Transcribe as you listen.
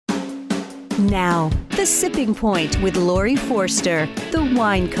Now, The Sipping Point with Lori Forster, the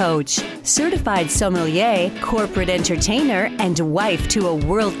wine coach, certified sommelier, corporate entertainer, and wife to a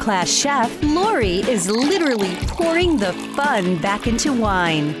world-class chef. Lori is literally pouring the fun back into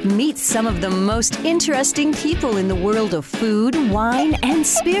wine. Meet some of the most interesting people in the world of food, wine, and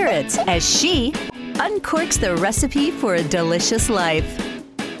spirits as she uncorks the recipe for a delicious life.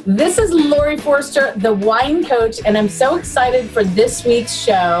 This is Lori Forster, the wine coach, and I'm so excited for this week's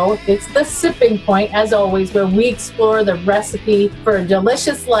show. It's The Sipping Point, as always, where we explore the recipe for a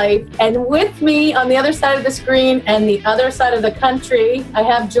delicious life. And with me on the other side of the screen and the other side of the country, I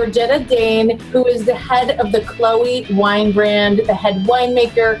have Georgetta Dane, who is the head of the Chloe wine brand, the head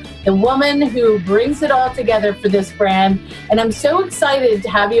winemaker, the woman who brings it all together for this brand. And I'm so excited to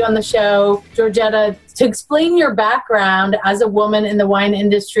have you on the show, Georgetta, to explain your background as a woman in the wine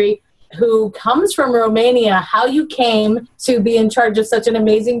industry who comes from Romania, how you came to be in charge of such an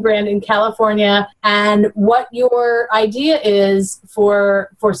amazing brand in California, and what your idea is for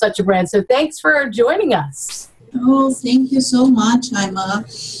such a brand. So thanks for joining us. Oh, thank you so much. I'm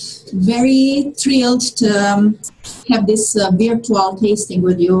very thrilled to have this virtual tasting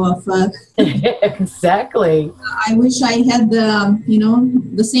with you. Exactly. I wish I had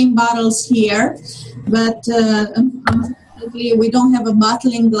the same bottles here, but unfortunately we don't have a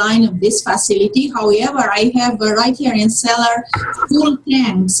bottling line of this facility. However, I have right here in cellar full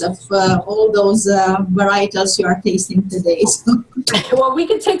tanks of all those varietals you are tasting today. So. Well, we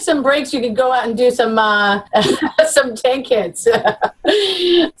could take some breaks. You could go out and do some some tank hits.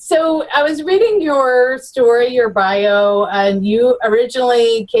 So I was reading your story, your bio, and you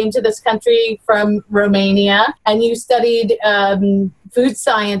originally came to this country from Romania, and you studied food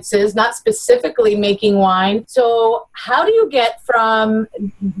sciences, not specifically making wine. So how do you get from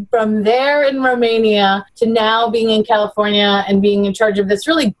there in Romania to now being in California and being in charge of this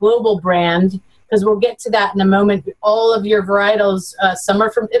really global brand? Because we'll get to that in a moment. All of your varietals, some are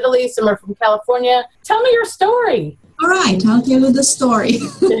from Italy, some are from California. Tell me your story. All right, I'll tell you the story.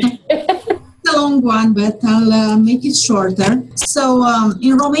 It's a long one, but I'll make it shorter. So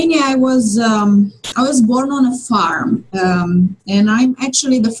in Romania, I was born on a farm, and I'm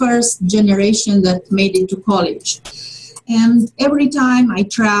actually the first generation that made it to college. And every time I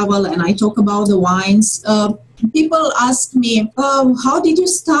travel and I talk about the wines, people ask me, how did you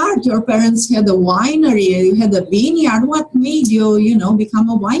start? Your parents had a winery, you had a vineyard. What made you, become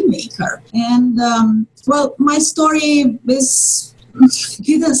a winemaker? And, well, my story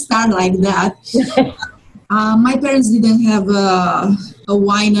didn't start like that. My parents didn't have a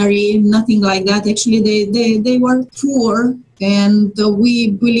winery, nothing like that. Actually, they were poor, and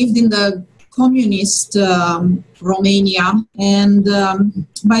we lived in the communist Romania, and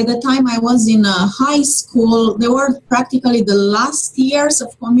by the time I was in high school, they were practically the last years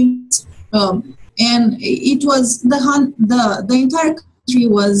of communism, and it was the entire country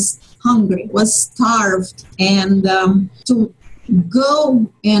was hungry, was starved, and to go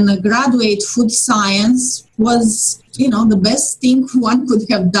and graduate food science was the best thing one could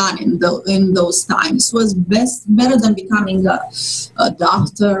have done in those times. Was better than becoming a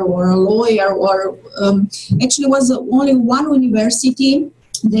doctor or a lawyer, or actually was only one university.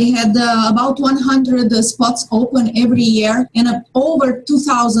 They had about 100 spots open every year, and over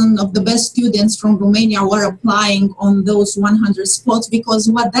 2,000 of the best students from Romania were applying on those 100 spots, because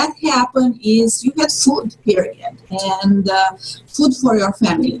what that happened is you had food, period, and food for your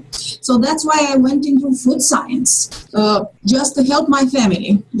family. So that's why I went into food science, just to help my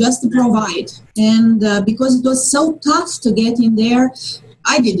family, just to provide. And because it was so tough to get in there,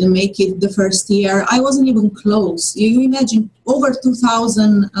 I didn't make it the first year. I wasn't even close. You imagine over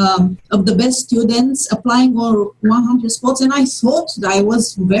 2,000 of the best students applying for 100 spots, and I thought that I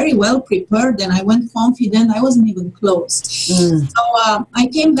was very well prepared, and I went confident. I wasn't even close. So I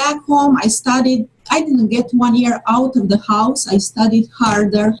came back home. I studied. I didn't get 1 year out of the house. I studied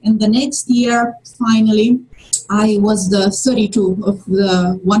harder, and the next year, finally, I was the 32 of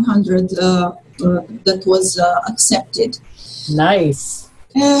the 100 that was accepted. Nice.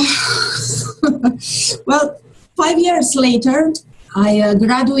 Well, 5 years later, I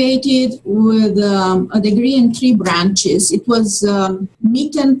graduated with a degree in 3 branches. It was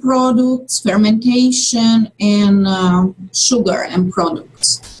meat and products, fermentation, and sugar and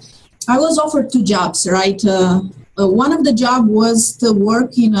products. I was offered 2 jobs, right? One of the jobs was to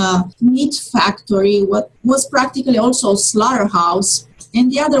work in a meat factory, what was practically also a slaughterhouse, and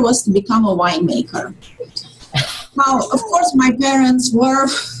the other was to become a winemaker. Now, of course, my parents were,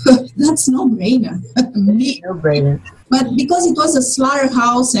 that's no-brainer. No-brainer. But because it was a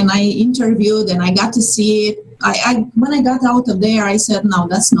slaughterhouse and I interviewed and I got to see it, when I got out of there, I said, no,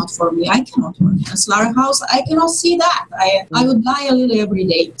 that's not for me. I cannot work in a slaughterhouse. I cannot see that. I would die a little every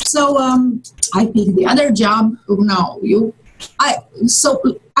day. So I picked the other job.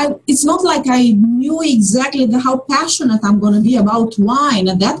 It's not like I knew exactly how passionate I'm going to be about wine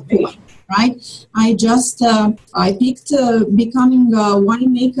at that point, right? I just, I picked becoming a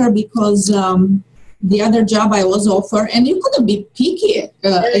winemaker because the other job I was offered, and you couldn't be picky at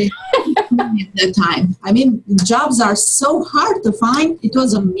that time. I mean, jobs are so hard to find. It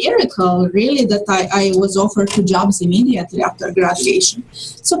was a miracle, really, that I was offered 2 jobs immediately after graduation.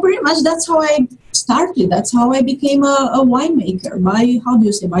 So pretty much that's how I started. That's how I became a winemaker, by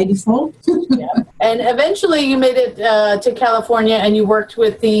default. Yeah. And eventually you made it to California, and you worked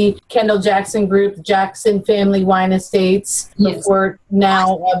with the Kendall Jackson Group, Jackson Family Wine Estates, before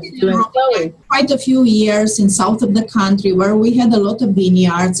now doing Chloe. Quite a few years in south of the country where we had a lot of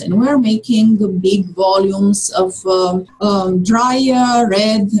vineyards, and we're making big volumes of dry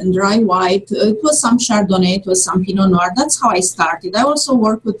red and dry white. It was some Chardonnay, it was some Pinot Noir. That's how I started. I also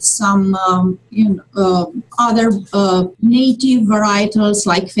worked with some other native varietals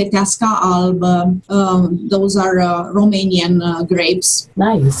like Feteasca Alba. Those are Romanian grapes.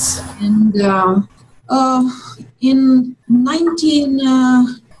 Nice. And in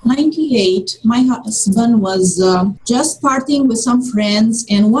 1998, my husband was just partying with some friends,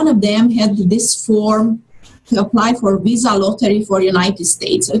 and one of them had this form to apply for visa lottery for United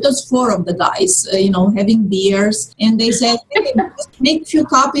States. It was 4 of the guys, having beers, and they said, hey, make a few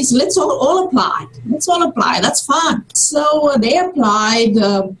copies. Let's all apply. That's fun. So they applied,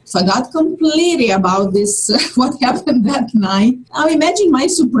 forgot completely about this, what happened that night. Now imagine my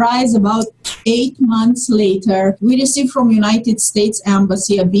surprise about 8 months later. We received from United States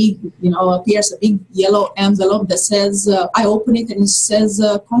Embassy appears a big yellow envelope that says, I open it and it says,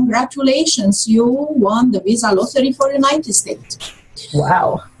 congratulations, you won the visa lottery for United States.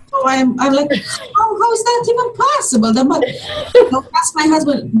 Wow. So I'm like, how is that even possible? Ask my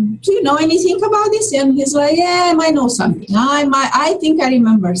husband, do you know anything about this? And he's like, yeah, I might know something. I think I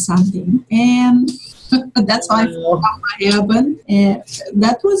remember something. And that's how I found out what happened. And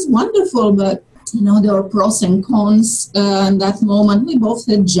that was wonderful, but there were pros and cons in that moment. We both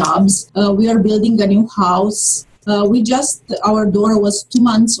had jobs. We are building a new house. Our daughter was 2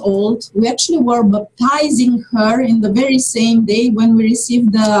 months old. We actually were baptizing her in the very same day when we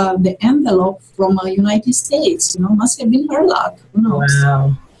received the envelope from the United States. Must have been her luck. Who knows?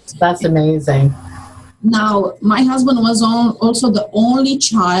 Wow, that's amazing. Now, my husband was also the only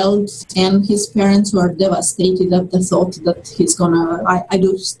child, and his parents were devastated at the thought that he's I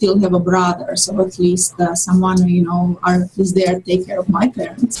do still have a brother, so at least someone, is there to take care of my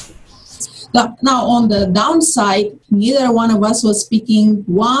parents. Now, on the downside, neither one of us was speaking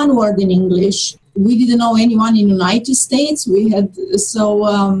one word in English. We didn't know anyone in the United States.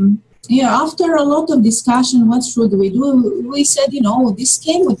 After a lot of discussion, what should we do? We said, this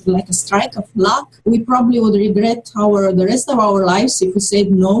came with like a strike of luck. We probably would regret the rest of our lives if we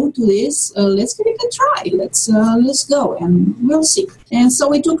said no to this. Let's give it a try. Let's go and we'll see. And so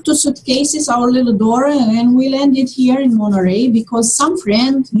we took 2 suitcases, our little daughter, and we landed here in Monterey because some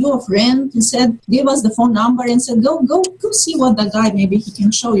friend knew a friend who said, gave us the phone number and said, go see what the guy, maybe he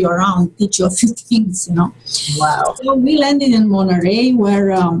can show you around, teach you a few things, Wow. So we landed in Monterey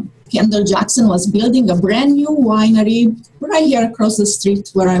where Kendall Jackson was building a brand new winery right here across the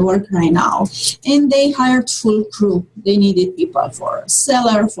street where I work right now. And they hired full crew. They needed people for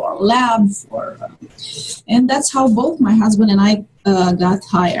cellar, for lab, and that's how both my husband and I got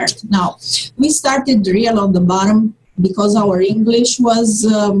hired. Now, we started real on the bottom because our English was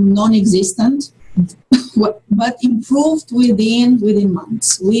non-existent, but improved within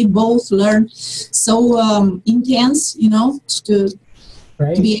months. We both learned so intense, to be able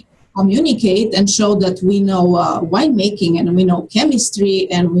to communicate and show that we know winemaking and we know chemistry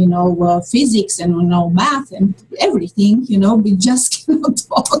and we know physics and we know math and everything, we just cannot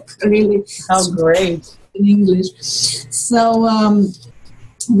talk really. How great. In English. So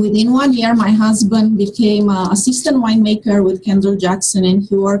within 1 year, my husband became an assistant winemaker with Kendall Jackson, and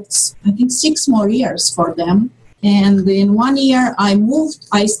he worked, I think, 6 more years for them. And in 1 year, I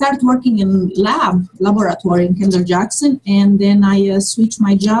started working in laboratory in Kendall Jackson, and then I switched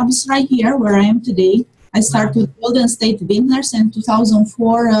my jobs right here where I am today. I started with Golden State Vintners in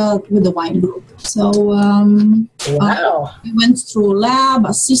 2004 with the wine group. So I went through lab,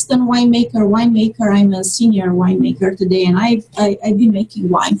 assistant winemaker. I'm a senior winemaker today, and I've been making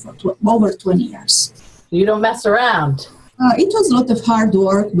wine for over 20 years. You don't mess around. It was a lot of hard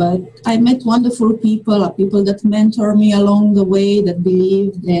work, but I met wonderful people that mentored me along the way, that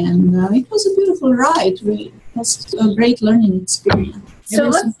believed, and it was a beautiful ride, really. was a great learning experience. So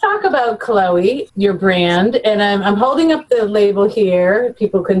let's talk about Chloe, your brand, and I'm holding up the label here.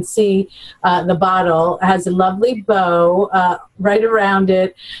 People can see the bottle. It has a lovely bow right around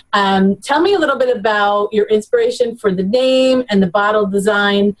it. Tell me a little bit about your inspiration for the name and the bottle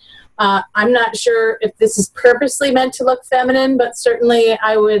design. I'm not sure if this is purposely meant to look feminine, but certainly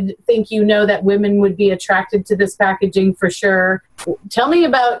I would think that women would be attracted to this packaging for sure. Tell me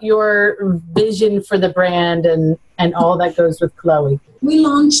about your vision for the brand and all that goes with Chloe. We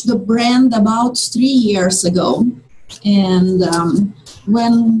launched the brand about 3 years ago. And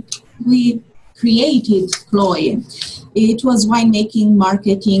when we created Chloe, it was winemaking,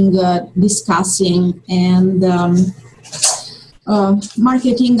 marketing, discussing, and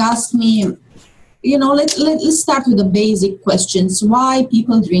marketing asked me, let's start with the basic questions. Why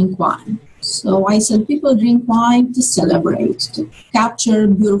people drink wine? So I said, people drink wine to celebrate, to capture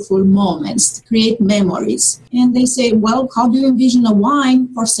beautiful moments, to create memories. And they say, well, how do you envision a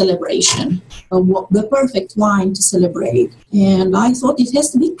wine for celebration? The perfect wine to celebrate. And I thought it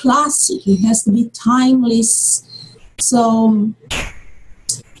has to be classic. It has to be timeless. So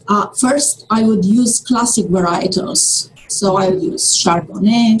first I would use classic varietals. So I would use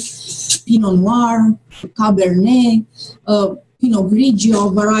Chardonnay, Pinot Noir, Cabernet, Pinot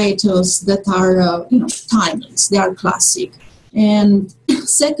Grigio varietals that are, timeless. They are classic. And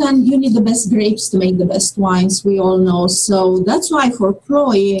second, you need the best grapes to make the best wines, we all know. So that's why for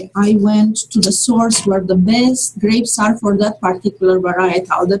Chloe, I went to the source where the best grapes are for that particular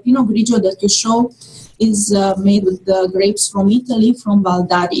varietal. The Pinot Grigio that you show is made with the grapes from Italy, from Val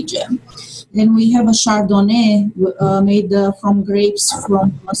d'Adige. Then we have a Chardonnay made from grapes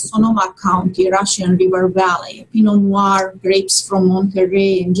from Sonoma County, Russian River Valley. Pinot Noir, grapes from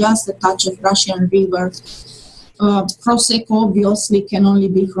Monterey, and just a touch of Russian River. Prosecco, obviously, can only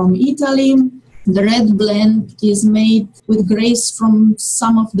be from Italy. The red blend is made with grapes from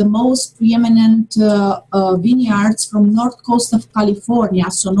some of the most preeminent vineyards from north coast of California,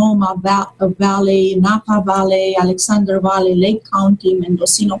 Sonoma Valley, Napa Valley, Alexander Valley, Lake County,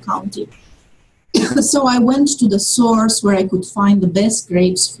 Mendocino County. So I went to the source where I could find the best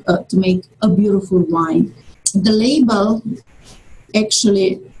grapes to make a beautiful wine. The label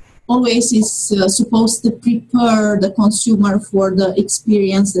actually always is supposed to prepare the consumer for the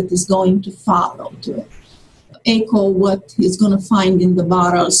experience that is going to follow, to echo what he's going to find in the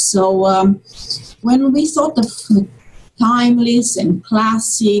bottles. So when we thought of timeless and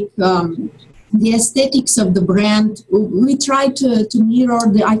classic, the aesthetics of the brand, we tried to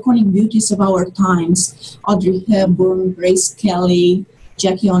mirror the iconic beauties of our times. Audrey Hepburn, Grace Kelly,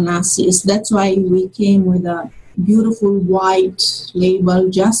 Jackie Onassis. That's why we came with a beautiful white label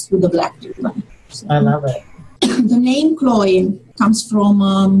just with a black ribbon. So, I love it. The name Chloe comes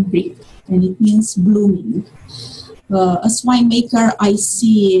from Greek, and it means blooming. As winemaker, I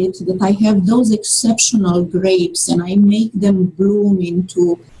see it that I have those exceptional grapes and I make them bloom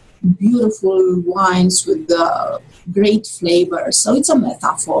into beautiful wines with great flavor. So it's a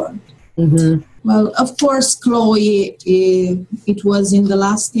metaphor. Mm-hmm. Well, of course, Chloe, it was in the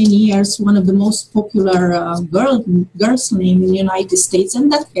last 10 years one of the most popular girls' name in the United States,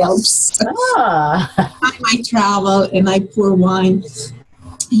 and that helps. I travel and I pour wine.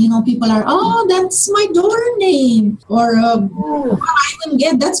 People are, that's my daughter name. Or, I even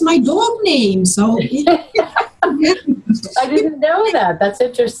get, that's my dog name. So, I didn't know that. That's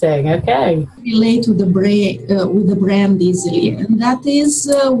interesting. Okay. Relate to with the brand easily. And that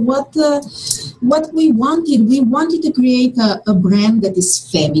is what we wanted. We wanted to create a brand that is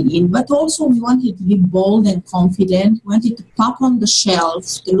feminine, but also we wanted to be bold and confident. We wanted to pop on the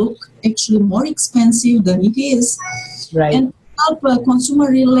shelf, to look actually more expensive than it is. Right. And help a consumer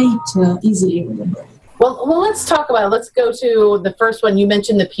relate easily with the brand. Well, let's talk about it. Let's go to the first one. You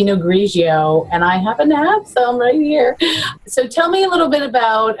mentioned the Pinot Grigio, and I happen to have some right here. So tell me a little bit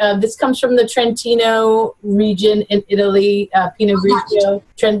about, this comes from the Trentino region in Italy, Pinot Grigio.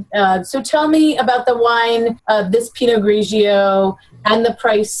 So tell me about the wine, this Pinot Grigio, and the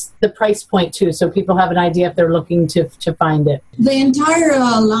price point too, so people have an idea if they're looking to find it. The entire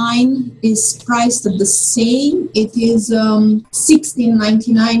line is priced at the same. It is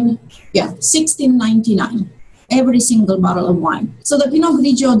 $16.99. Yeah, $16.99. Every single bottle of wine. So the Pinot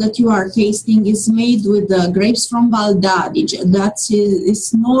Grigio that you are tasting is made with grapes from Val d'Adige. That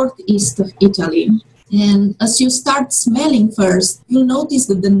is northeast of Italy. And as you start smelling first, you'll notice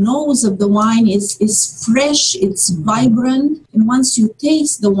that the nose of the wine is fresh, it's vibrant. And once you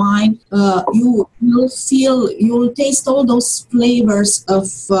taste the wine, you'll taste all those flavors of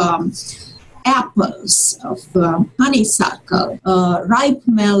apples, of honeysuckle, ripe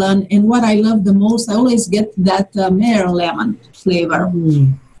melon, and what I love the most, I always get that mare lemon flavor.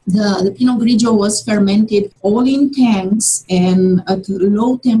 The Pinot Grigio was fermented all in tanks and at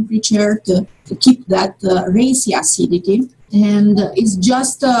low temperature to keep that racy acidity. And it's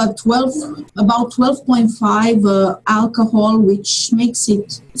just about 12.5 alcohol, which makes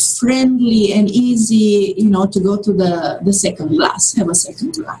it friendly and easy, to go to the second glass, have a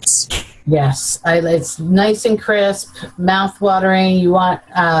second glass. Yes, it's nice and crisp, mouth-watering. You want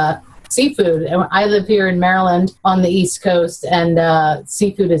seafood. I live here in Maryland on the East Coast, and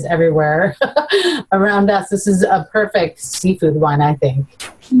seafood is everywhere around us. This is a perfect seafood wine, I think.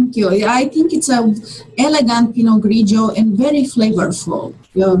 Thank you. I think it's a elegant Pinot Grigio and very flavorful.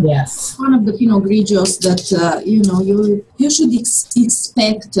 Yes. One of the Pinot Grigios that you should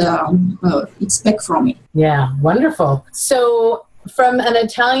expect from it. Yeah, wonderful. So from an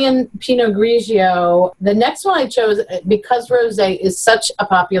Italian Pinot Grigio, the next one I chose, because rosé is such a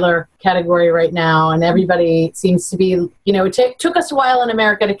popular category right now, and everybody seems to be, it took us a while in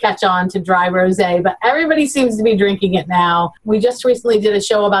America to catch on to dry rosé, but everybody seems to be drinking it now. We just recently did a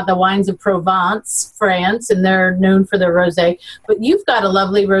show about the wines of Provence, France, and they're known for their rosé. But you've got a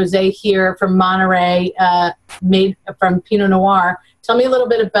lovely rosé here from Monterey, made from Pinot Noir. Tell me a little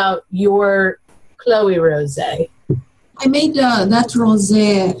bit about your Chloe rosé. I made that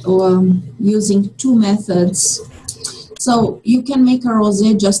rosé using two methods. So you can make a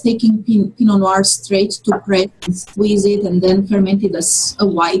rosé just taking Pinot Noir straight to press and squeeze it and then ferment it as a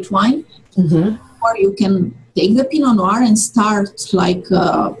white wine. Mm-hmm. Or you can take the Pinot Noir and start like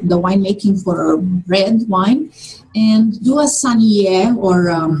the winemaking for a red wine and do a sanier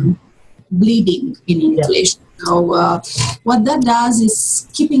or bleeding in English. Yep. So what that does is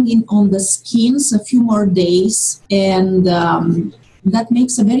keeping it on the skins a few more days, and that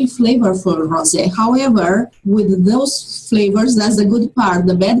makes a very flavorful rosé. However, with those flavors, that's the good part.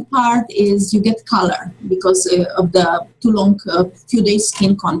 The bad part is you get color because of the too long, few days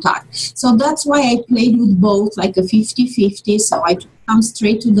skin contact. So that's why I played with both, like a 50-50. So I come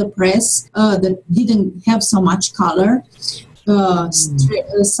straight to the press that didn't have so much color.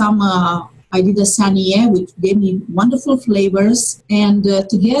 I did a sanier, which gave me wonderful flavors, and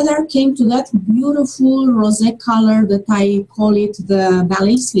together came to that beautiful rosé color that I call it the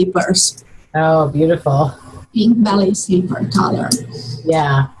ballet slippers. Oh, beautiful. Pink ballet slipper color.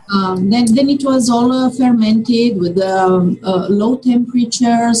 Yeah. Then it was all fermented with low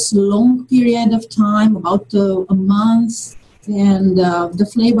temperatures, long period of time, about a month. And the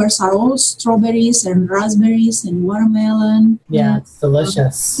flavors are all strawberries and raspberries and watermelon. Yeah, it's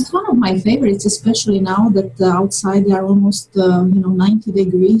delicious. It's one of my favorites, especially now that outside they are almost 90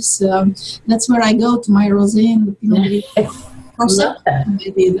 degrees. That's where I go to my rosé and the Pinot Prosecco.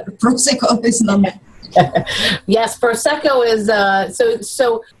 Maybe the Prosecco is not bad. Yes, Prosecco is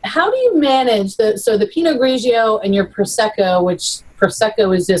so how do you manage the Pinot Grigio and your Prosecco, which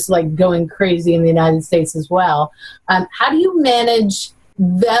Prosecco is just like going crazy in the United States as well. How do you manage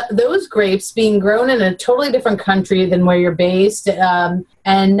those grapes being grown in a totally different country than where you're based, and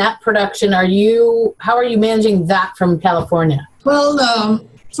that production? How are you managing that from California? Well,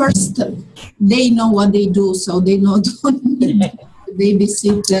 first they know what they do, so they don't need to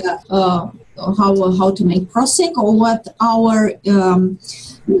babysit how to make Prosecco. What our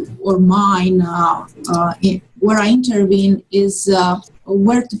or mine where I intervene is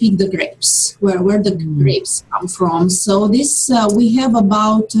where to pick the grapes, where the grapes come from. So this we have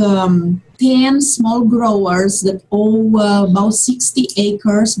about 10 small growers that own about 60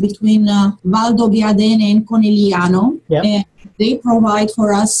 acres between Valdobbiadene and Conegliano. Yep. And they provide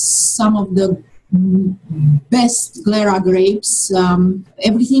for us some of the best Glera grapes.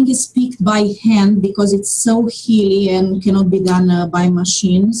 Everything is picked by hand because it's so hilly and cannot be done by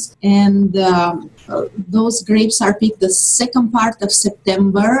machines. And those grapes are picked the second part of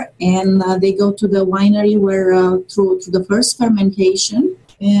September, and they go to the winery where through the first fermentation.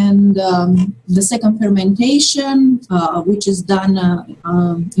 And the second fermentation, which is done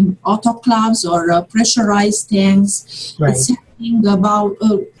in autoclaves or pressurized tanks, right. It's happening about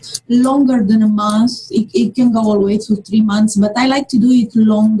longer than a month. It can go all the way to 3 months, but I like to do it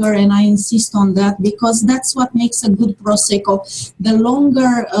longer, and I insist on that because that's what makes a good Prosecco. The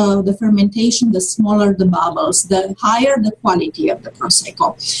longer the fermentation, the smaller the bubbles, the higher the quality of the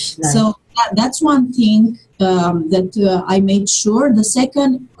Prosecco. Nice. So That's one thing that I made sure. The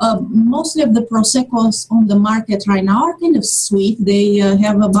second, mostly of the Proseccos on the market right now are kind of sweet. They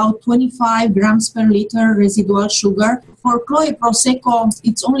have about 25 grams per liter residual sugar. For Chloe Prosecco,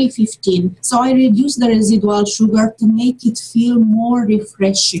 it's only 15. So I reduced the residual sugar to make it feel more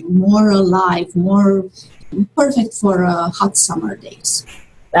refreshing, more alive, more perfect for hot summer days.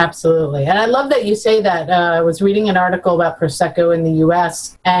 Absolutely. And I love that you say that. I was reading an article about Prosecco in the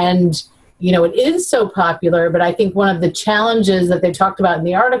U.S. and it is so popular, but I think one of the challenges that they talked about in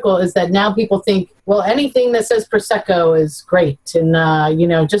the article is that now people think, well, anything that says Prosecco is great. And,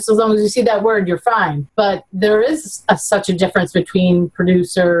 just as long as you see that word, you're fine. But there is such a difference between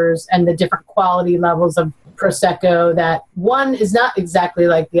producers and the different quality levels of Prosecco that one is not exactly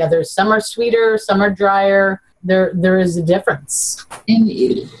like the other. Some are sweeter, some are drier. There is a difference. And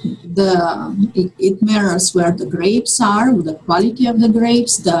it mirrors where the grapes are, the quality of the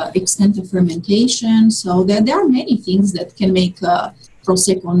grapes, the extent of fermentation. So there are many things that can make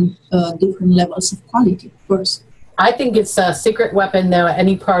Prosecco on different levels of quality, of course. I think it's a secret weapon, though, at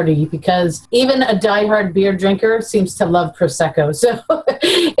any party, because even a diehard beer drinker seems to love Prosecco. So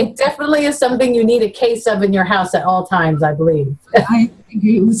it definitely is something you need a case of in your house at all times, I believe. I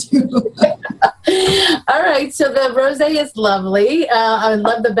agree with you. All right, so the rosé is lovely. I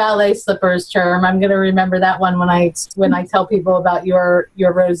love the ballet slippers term. I'm going to remember that one when I tell people about your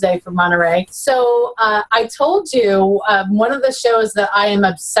rosé from Monterey. So I told you one of the shows that I am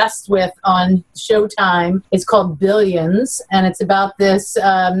obsessed with on Showtime is called Billions, and it's about this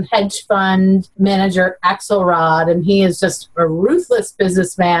hedge fund manager, Axelrod, and he is just a ruthless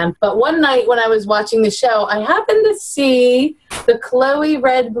businessman. But one night when I was watching the show, I happened to see the Chloe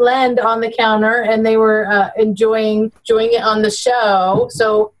Red Blend on the counter, and they were enjoying it on the show.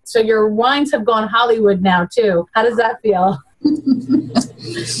 So your wines have gone Hollywood now too. How does that feel?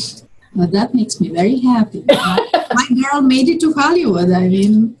 Well, that makes me very happy. My girl made it to Hollywood.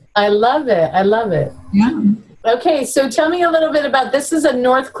 I love it. Yeah. Okay, so tell me a little bit about, this is a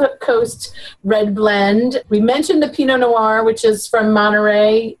North Coast red blend. We mentioned the Pinot Noir, which is from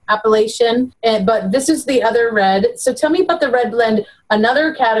Monterey appellation, but this is the other red. So tell me about the red blend,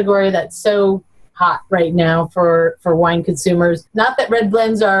 another category that's so hot right now for wine consumers. Not that red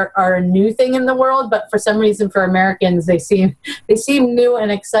blends are a new thing in the world, but for some reason for Americans, they seem new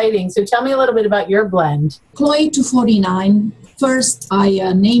and exciting. So tell me a little bit about your blend. Chloe 249. First, I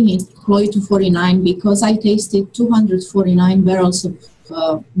named it Chloe 249 because I tasted 249 barrels of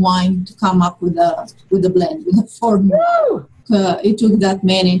wine to come up with a blend, with a formula. It took that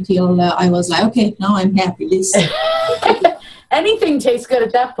many till I was like, okay, now I'm happy. Anything tastes good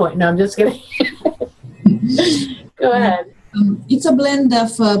at that point. No, I'm just kidding. Go ahead. It's a blend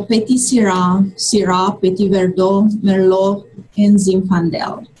of Petit Syrah, Petit Verdot, Merlot, and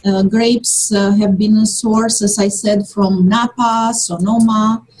Zinfandel. Grapes have been sourced, as I said, from Napa,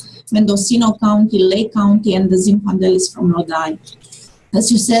 Sonoma, Mendocino County, Lake County, and the Zinfandel is from Rhode Island. As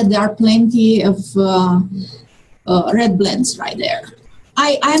you said, there are plenty of red blends right there.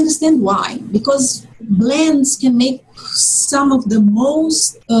 I understand why, because blends can make some of the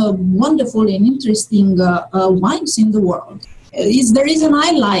most wonderful and interesting wines in the world. It's the reason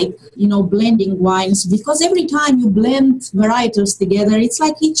I like, blending wines, because every time you blend varietals together, it's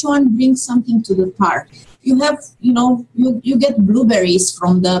like each one brings something to the party. You have, you get blueberries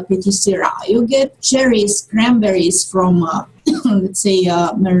from the Petit Syrah. You get cherries, cranberries from, let's say,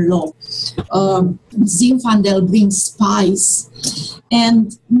 Merlot. Zinfandel brings spice.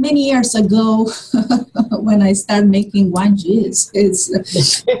 And many years ago, when I started making wine juice,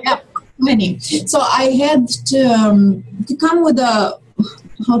 many. So I had to come with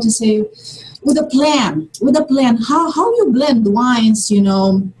with a plan. How you blend wines,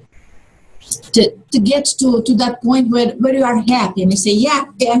 to get to that point where you are happy and you say, yeah,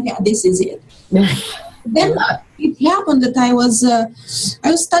 this is it. Then it happened that I was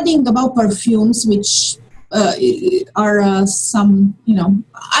studying about perfumes, which are some,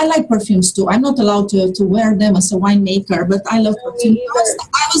 I like perfumes too. I'm not allowed to wear them as a winemaker, but I love perfumes.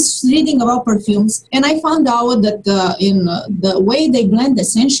 I was reading about perfumes, and I found out that in the way they blend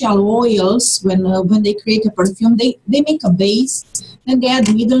essential oils when they create a perfume, they make a base, and they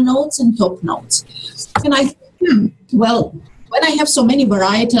add middle notes and top notes. And I well, when I have so many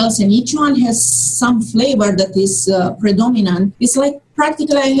varietals and each one has some flavor that is predominant, it's like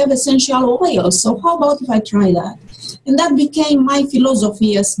practically I have essential oils. So how about if I try that? And that became my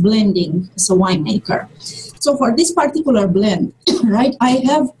philosophy as blending as a winemaker. So for this particular blend, right, I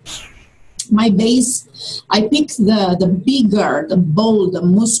have my base I pick the bigger, the bold, the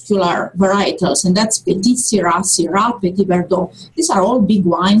muscular varietals, and that's Petit Syrah, Syrah, Petit Verdot. These are all big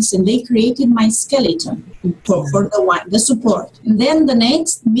wines, and they created my skeleton for the wine, the support. And then the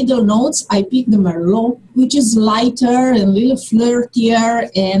next middle notes, I pick the Merlot, which is lighter and a little flirtier,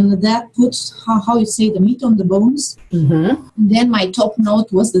 and that puts, how you say, the meat on the bones. Mm-hmm. Then my top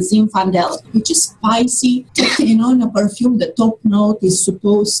note was the Zinfandel, which is spicy. You know, in a perfume, the top note is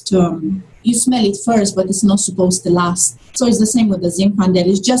supposed to, you smell it first, but it's not supposed to last. So it's the same with the Zinfandel.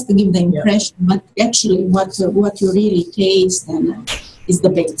 It's just to give the impression, but actually what you really taste and is the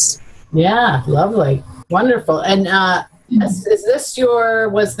base. Yeah, lovely. Wonderful. And is this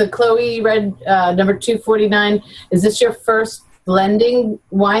was the Chloe Red number 249, is this your first blending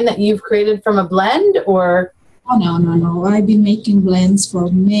wine that you've created from a blend, or? Oh, no. I've been making blends for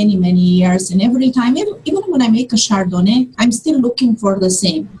many, many years. And every time, even when I make a Chardonnay, I'm still looking for the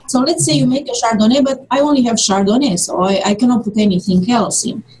same. So let's say you make a Chardonnay, but I only have Chardonnay, so I cannot put anything else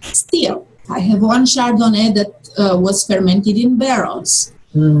in. Still, I have one Chardonnay that was fermented in barrels.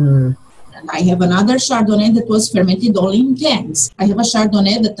 Mm. And I have another Chardonnay that was fermented only in tanks. I have a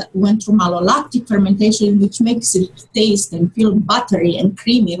Chardonnay that went through malolactic fermentation, which makes it taste and feel buttery and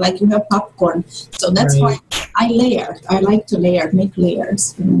creamy, like you have popcorn. So that's why I layer. I like to make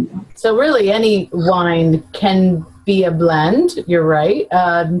layers. So really any wine can be a blend, you're right,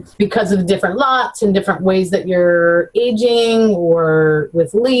 because of different lots and different ways that you're aging or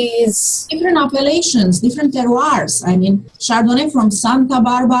with lees. Different appellations, different terroirs. I mean, Chardonnay from Santa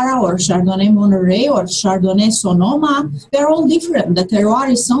Barbara or Chardonnay Monterey or Chardonnay Sonoma, they're all different. The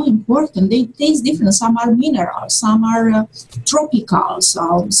terroir is so important. They taste different. Some are mineral, some are tropical.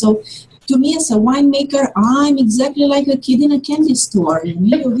 So to me as a winemaker, I'm exactly like a kid in a candy store. And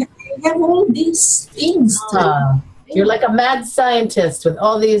you have all these things. You're like a mad scientist with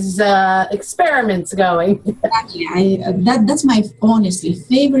all these experiments going. Exactly. That's my honestly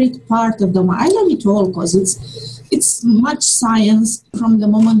favorite part of the wine. I love it all because it's much science from the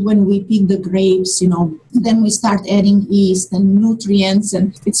moment when we pick the grapes, then we start adding yeast and nutrients,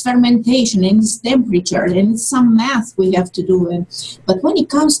 and it's fermentation and it's temperature and it's some math we have to do. But when it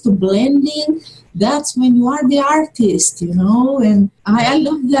comes to blending, that's when you are the artist, and I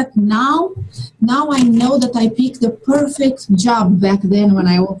love that now. Now I know that I picked the perfect job back then when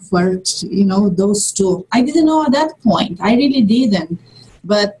I offered, those two. I didn't know at that point. I really didn't.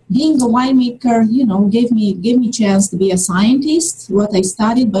 But being a winemaker, gave me chance to be a scientist, what I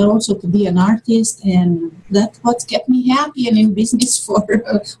studied, but also to be an artist. And that's what kept me happy and in business for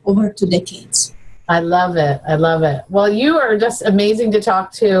over 2 decades. I love it. Well, you are just amazing to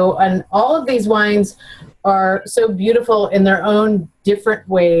talk to. And all of these wines are so beautiful in their own different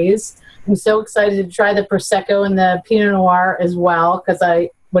ways. I'm so excited to try the Prosecco and the Pinot Noir as well, because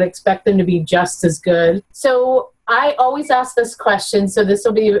I would expect them to be just as good. So I always ask this question, so this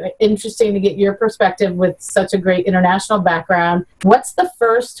will be interesting to get your perspective with such a great international background. What's the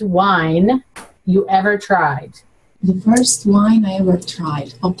first wine you ever tried? The first wine I ever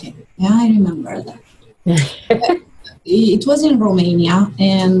tried. Okay, yeah, I remember that. It was in Romania,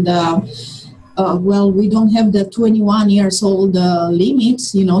 and we don't have the 21 years old limit,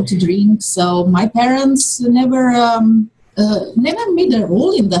 to drink. So my parents never made a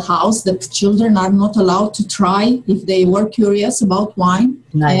rule in the house that children are not allowed to try if they were curious about wine.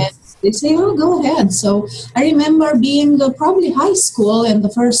 Nice. And they say, oh, go ahead. So I remember being probably high school, and the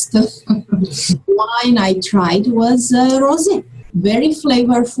first wine I tried was rosé. Very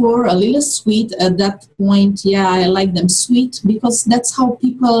flavorful, a little sweet at that point. Yeah, I like them sweet because that's how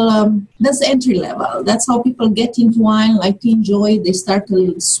people, that's the entry level. That's how people get into wine, like to enjoy. They start a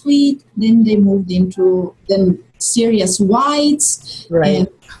little sweet, then they moved into serious whites, right?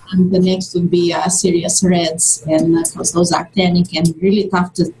 And the next would be serious reds, and because those are tannic and really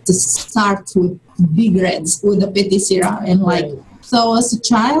tough to start with big reds with the Petit Syrah and like. Right. So as a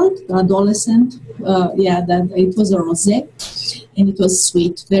child, adolescent, that it was a rosé, and it was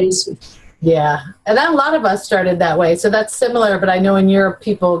sweet, very sweet. Yeah, and then a lot of us started that way, so that's similar. But I know in Europe,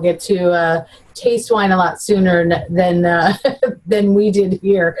 people get to taste wine a lot sooner than we did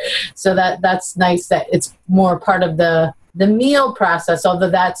here. So that's nice that it's more part of the meal process.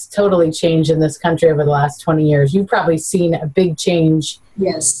 Although that's totally changed in this country over the last 20 years. You've probably seen a big change.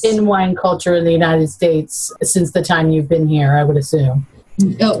 Yes. In wine culture in the United States since the time you've been here, I would assume.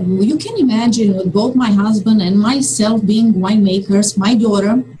 You can imagine with both my husband and myself being winemakers, my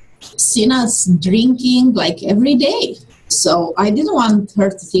daughter seen us drinking like every day. So I didn't want her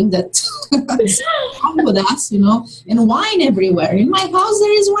to think that wrong with us, and wine everywhere. In my house,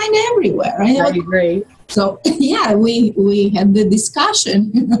 there is wine everywhere. I agree. So, yeah, we had the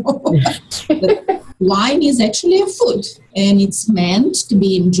discussion, wine is actually a food, and it's meant to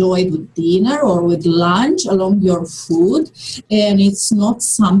be enjoyed with dinner or with lunch along your food, and it's not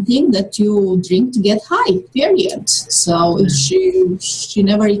something that you drink to get high, period. So she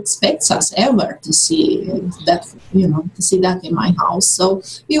never expects us ever to see that, to see that in my house. So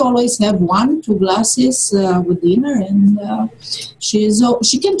we always have 1-2 glasses with dinner, and she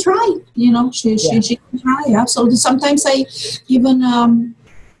can try, she can try, absolutely. Sometimes I even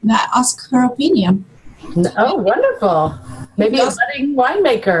ask her opinion. Oh, wonderful. Maybe a budding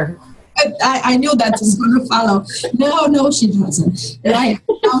winemaker. I knew that was going to follow. No, she doesn't. Right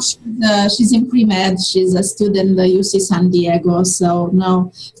now she's in pre-med. She's a student at UC San Diego. So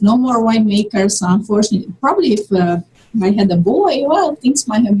no more winemakers, unfortunately. Probably if I had a boy, well, things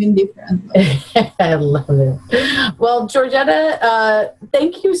might have been different. I love it. Well, Georgetta,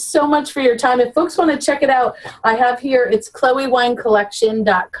 thank you so much for your time. If folks want to check it out, I have here, it's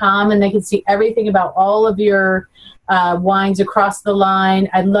chloewinecollection.com, and they can see everything about all of your wines across the line.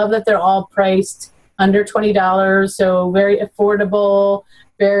 I love that they're all priced under $20, so very affordable,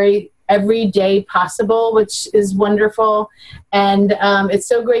 very everyday possible, which is wonderful. And it's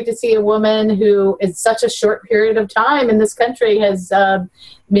so great to see a woman who in such a short period of time in this country has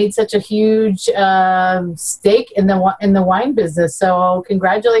made such a huge stake in the wine business. So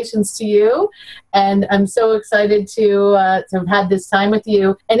congratulations to you. And I'm so excited to have had this time with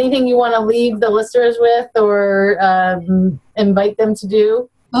you. Anything you want to leave the listeners with or invite them to do?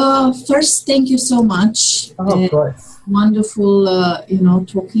 First, thank you so much. Oh, of course. Wonderful,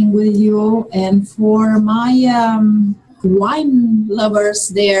 talking with you. And for my wine lovers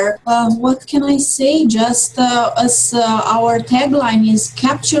there, what can I say? Just as our tagline is,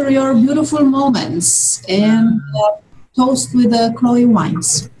 capture your beautiful moments, and toast with Chloe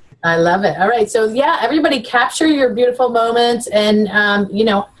Wines. I love it. All right. So, yeah, everybody capture your beautiful moments and,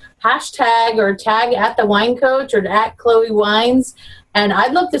 hashtag or tag at The Wine Coach or at Chloe Wines. And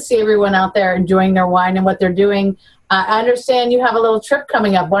I'd love to see everyone out there enjoying their wine and what they're doing. I understand you have a little trip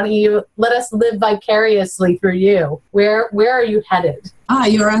coming up. Why don't you let us live vicariously through you? Where are you headed?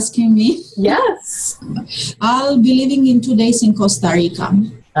 You're asking me? Yes. I'll be living in 2 days in Costa Rica.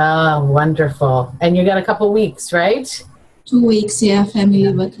 Oh, wonderful. And you got a couple weeks, right? 2 weeks, yeah,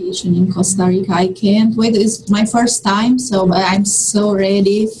 family vacation in Costa Rica. I can't wait. It's my first time, so I'm so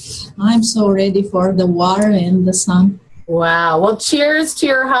ready. I'm so ready for the water and the sun. Wow. Well, cheers to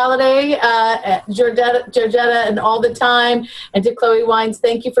your holiday, Georgetta, and all the time. And to Chloe Wines,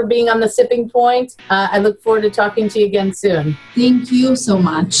 thank you for being on The Sipping Point. I look forward to talking to you again soon. Thank you so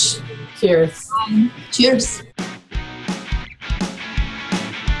much. Cheers. Bye. Cheers.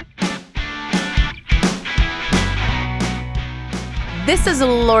 This is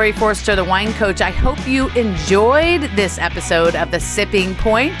Lori Forster, the Wine Coach. I hope you enjoyed this episode of The Sipping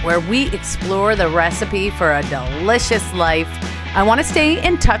Point, where we explore the recipe for a delicious life. I want to stay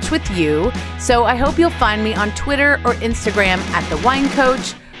in touch with you, so I hope you'll find me on Twitter or Instagram at The Wine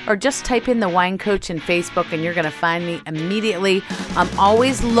Coach, or just type in The Wine Coach in Facebook and you're going to find me immediately. I'm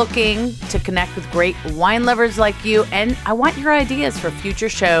always looking to connect with great wine lovers like you, and I want your ideas for future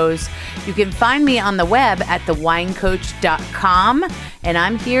shows. You can find me on the web at thewinecoach.com, and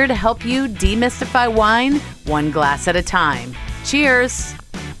I'm here to help you demystify wine one glass at a time. Cheers!